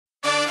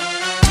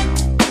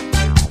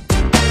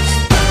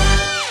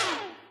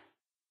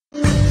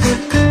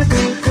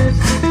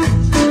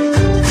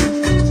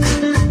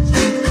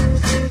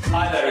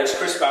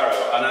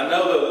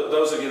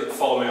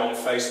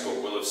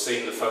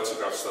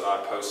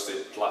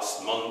posted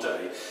last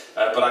Monday,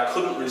 but I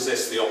couldn't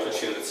resist the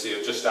opportunity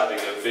of just adding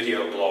a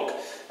video blog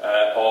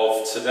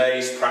of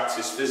today's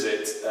practice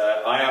visit.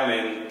 I am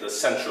in the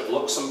centre of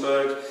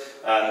Luxembourg,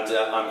 and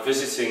I'm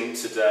visiting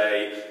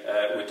today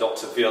with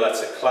Dr.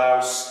 Violetta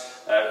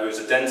Klaus, who is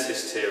a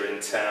dentist here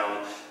in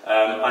town.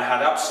 I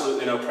had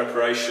absolutely no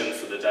preparation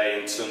for the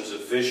day in terms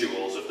of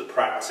visuals of the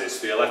practice.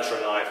 Violetta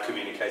and I have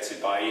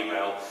communicated by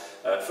email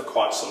for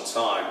quite some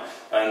time,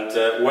 and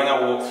when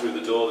I walked through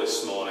the door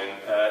this morning,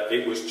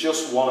 it was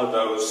just one of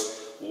those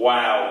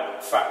wow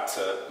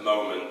factor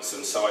moments,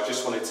 and so I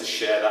just wanted to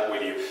share that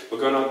with you. We're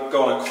going to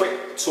go on a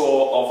quick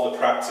tour of the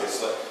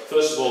practice,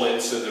 first of all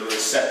into the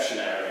reception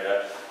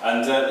area,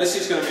 and this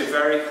is going to be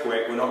very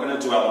quick. We're not going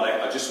to dwell on it.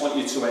 I just want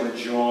you to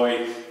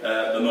enjoy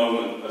the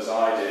moment as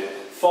I did.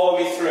 Follow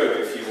me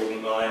through, if you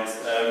wouldn't mind,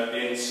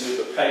 into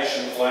the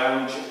patient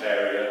lounge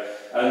area.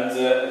 And,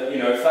 you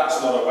know, if that's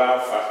not a wow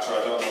factor,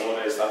 I don't know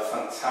what is. That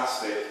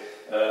fantastic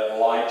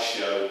light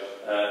show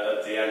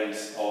at the end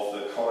of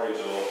the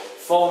corridor.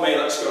 Follow me,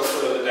 let's go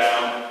further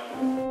down.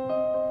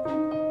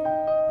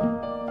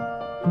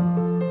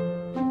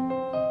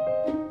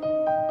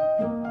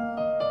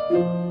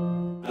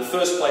 The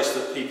first place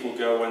that people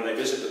go when they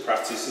visit the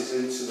practice is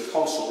into the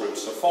consult room.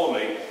 So follow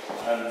me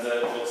and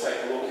we'll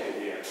take a look in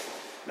here.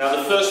 Now,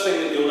 the first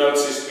thing that you'll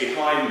notice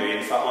behind me,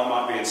 in fact I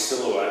might be in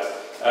silhouette,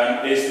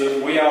 is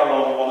that we are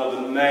on one of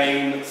the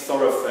main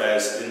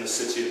thoroughfares in the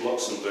city of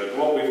Luxembourg.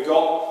 What we've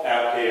got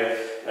out here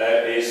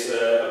is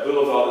a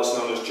boulevard that's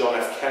known as John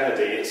F.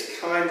 Kennedy. It's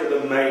kind of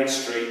the main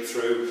street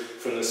through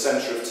from the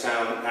centre of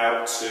town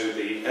out to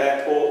the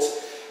airport.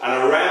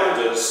 And around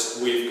us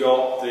we've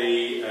got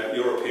the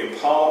European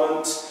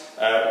Parliament,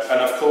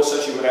 and of course,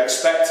 as you would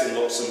expect in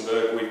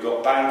Luxembourg, we've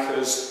got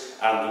bankers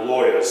and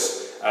lawyers,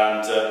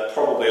 and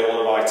probably a lot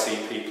of IT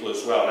people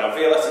as well. Now,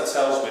 Violetta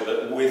tells me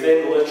that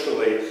within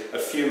literally a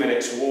few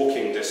minutes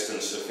walking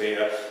distance of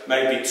here,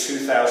 maybe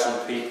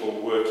 2,000 people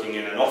working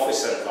in an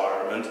office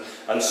environment,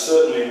 and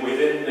certainly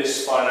within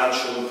this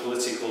financial and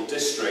political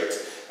district,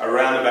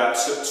 around about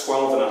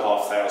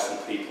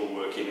 12,500 people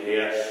working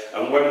here.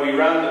 And when we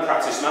ran the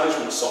practice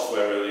management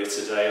software earlier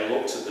today and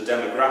looked at the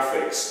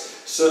demographics,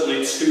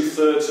 certainly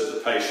 2/3 of the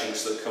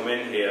patients that come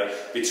in here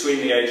between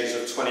the ages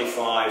of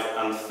 25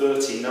 and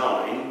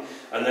 39,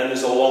 and then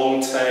there's a long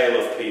tail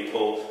of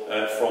people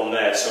from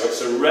there. So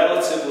it's a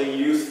relatively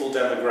youthful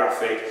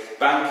demographic: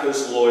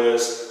 bankers,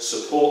 lawyers,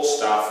 support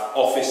staff,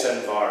 office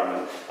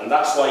environment. And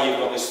that's why you've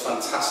got this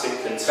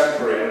fantastic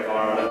contemporary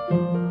environment.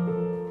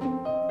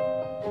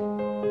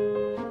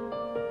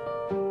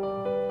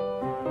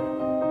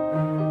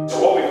 So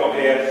what we've got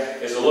here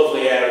is a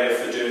lovely area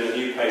for doing a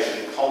new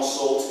patient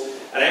consult.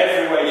 And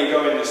everywhere you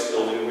go in this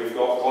building, we've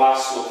got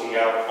glass looking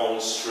out on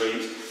the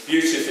street,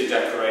 beautifully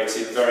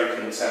decorated, very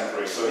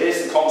contemporary. So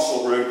here's the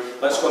consult room.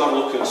 Let's go and have a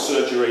look at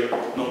surgery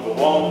number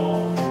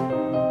 1.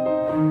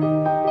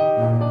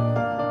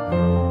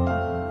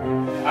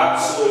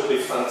 Absolutely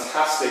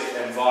fantastic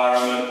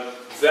environment,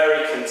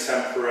 very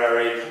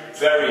contemporary,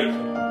 very...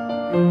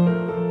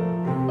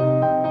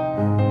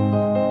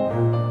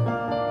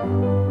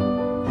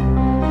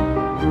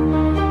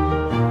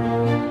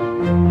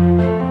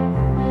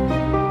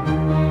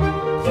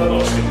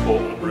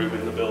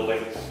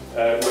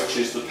 which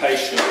is the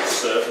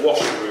patient's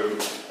washroom.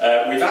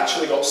 We've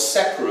actually got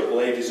separate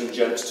ladies and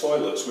gents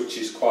toilets, which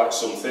is quite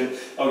something.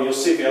 Oh, you'll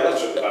see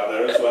Violetta at the back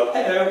there as well.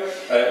 Hello,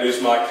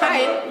 who's my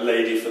camera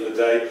lady for the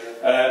day.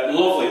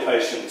 Lovely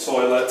patient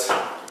toilet.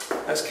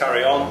 Let's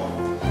carry on.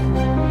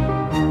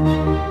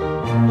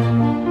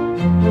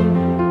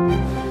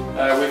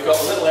 We've got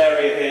a little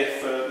area here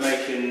for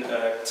making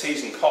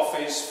teas and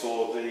coffees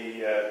for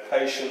the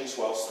patients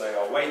whilst they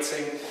are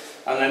waiting.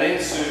 And then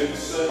into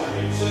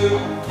surgery 2.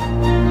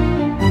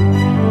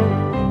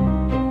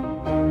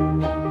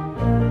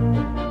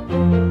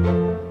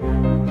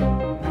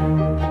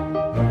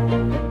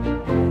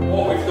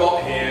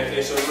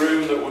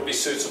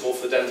 Suitable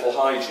for dental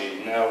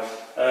hygiene. Now,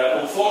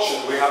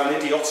 unfortunately, we have an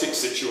idiotic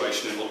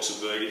situation in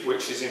Luxembourg,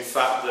 which is in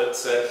fact that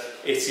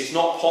it is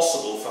not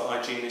possible for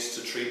hygienists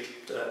to treat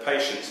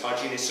patients.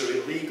 Hygienists are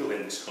illegal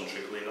in this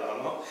country, believe it or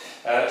not.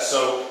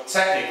 So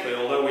technically,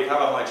 although we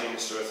have a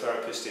hygienist or a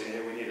therapist in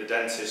here, we need a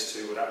dentist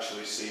who would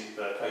actually see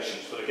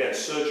patients. But again,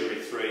 surgery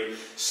 3,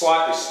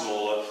 slightly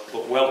smaller,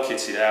 but well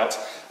kitted out.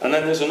 And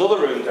then there's another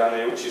room down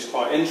here, which is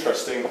quite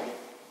interesting,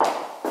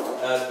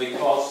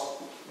 because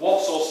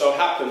what's also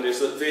happened is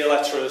that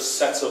Violetta has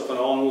set up an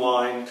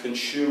online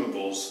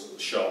consumables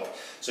shop.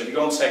 So if you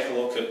go and take a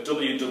look at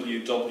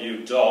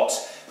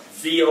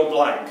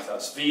www.vioblanc,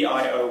 that's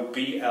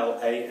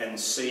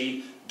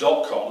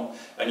VIOBLANC.com,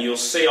 and you'll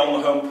see on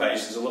the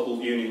homepage there's a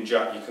little Union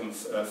Jack you can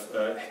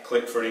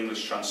click for an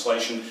English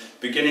translation,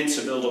 beginning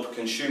to build up a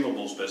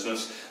consumables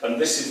business, and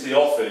this is the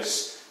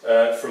office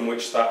from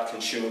which that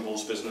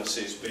consumables business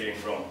is being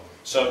run.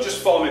 So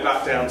just follow me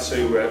back down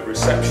to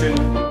reception.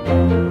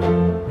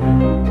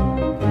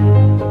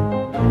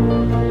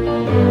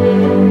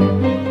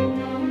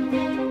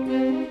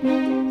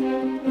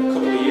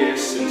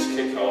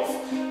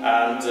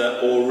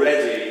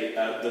 Already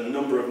the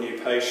number of new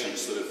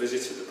patients that have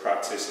visited the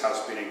practice has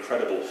been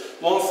incredible.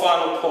 One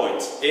final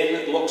point,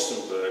 in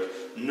Luxembourg,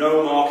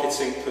 no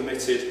marketing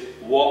permitted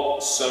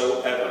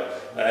whatsoever.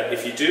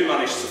 If you do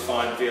manage to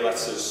find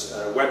Violetta's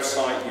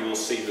website, you will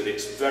see that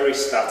it's very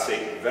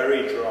static,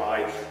 very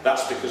dry.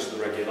 That's because of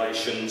the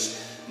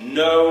regulations.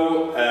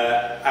 No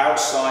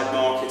outside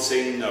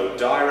marketing, no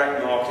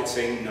direct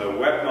marketing, no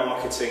web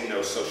marketing,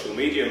 no social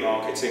media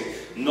marketing,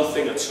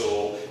 nothing at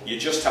all. You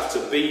just have to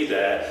be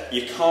there.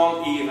 You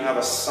can't even have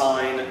a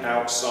sign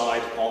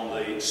outside on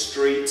the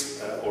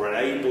street or an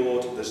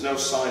A-board. There's no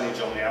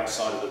signage on the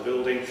outside of the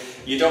building.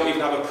 You don't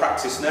even have a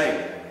practice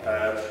name.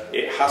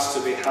 It has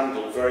to be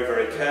handled very,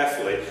 very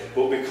carefully,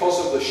 but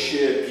because of the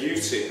sheer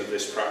beauty of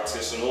this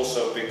practice and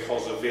also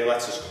because of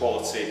Violetta's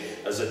quality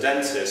as a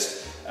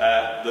dentist,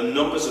 the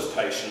numbers of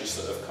patients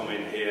that have come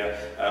in here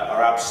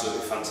are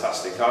absolutely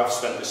fantastic. I've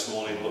spent this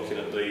morning looking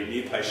at the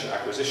new patient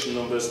acquisition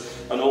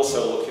numbers and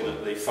also looking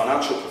at the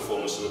financial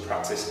performance of the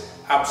practice.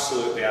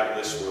 Absolutely out of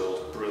this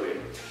world,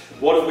 brilliant.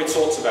 What have we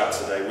talked about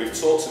today? We've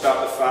talked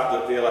about the fact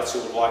that Violetta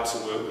would like to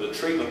work with a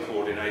treatment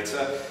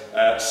coordinator,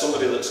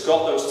 somebody that's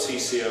got those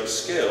TCO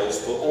skills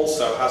but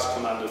also has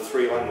command of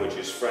 3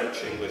 languages,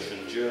 French, English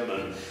and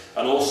German,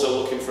 and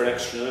also looking for an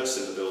extra nurse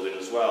in the building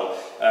as well.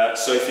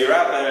 So if you're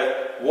out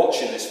there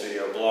watching this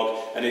video blog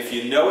and if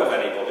you know of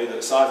anybody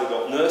that's either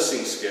got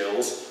nursing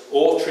skills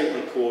or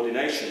treatment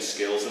coordination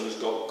skills and has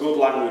got good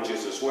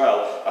languages as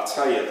well, I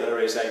tell you, there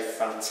is a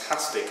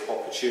fantastic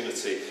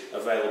opportunity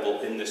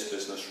available in this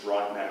business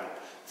right now.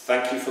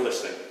 Thank you for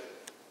listening.